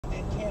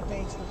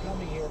campaigns for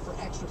coming here for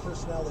extra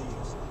personnel to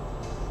use.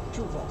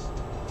 True or false?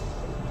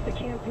 The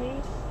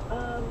campaign?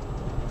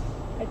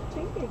 I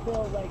think they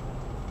go like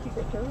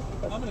Secret Service.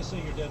 I'm going to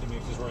say you're dead to me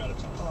because we're out of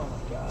time. Oh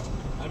my God.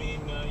 I mean,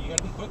 you got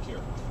to be quick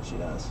here. She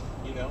does.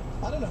 You know?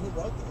 I don't know who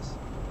wrote this.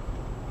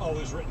 Oh, it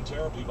was written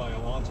terribly by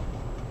Alonzo.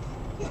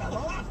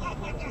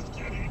 I'm Just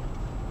kidding.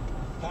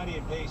 Patty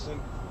and Payson,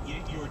 you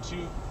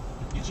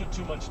took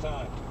too much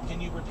time.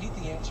 Can you repeat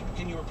the answer?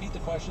 Can you repeat the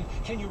question?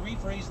 Can you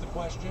rephrase the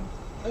question?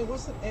 It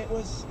wasn't. It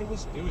was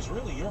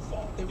really your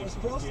fault. It was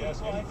if you mostly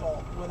ask my anybody.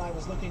 fault when I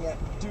was looking at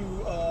do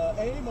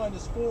A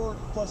minus 4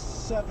 plus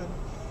 7.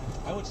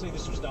 I would say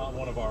this was not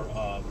one of our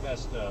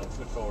best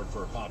foot forward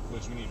for a pop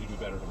quiz. We need to do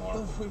better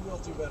tomorrow. We will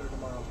do better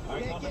tomorrow. All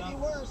right, Can't get any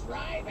worse,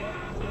 right?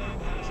 Lynn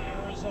has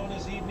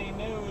Arizona's evening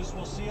news.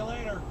 We'll see you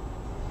later.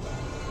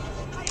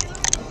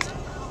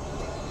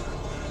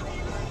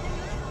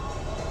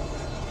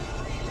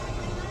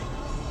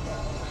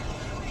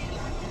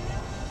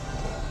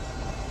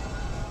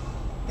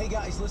 Hey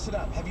guys, listen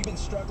up. Have you been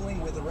struggling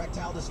with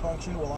erectile dysfunction? Well,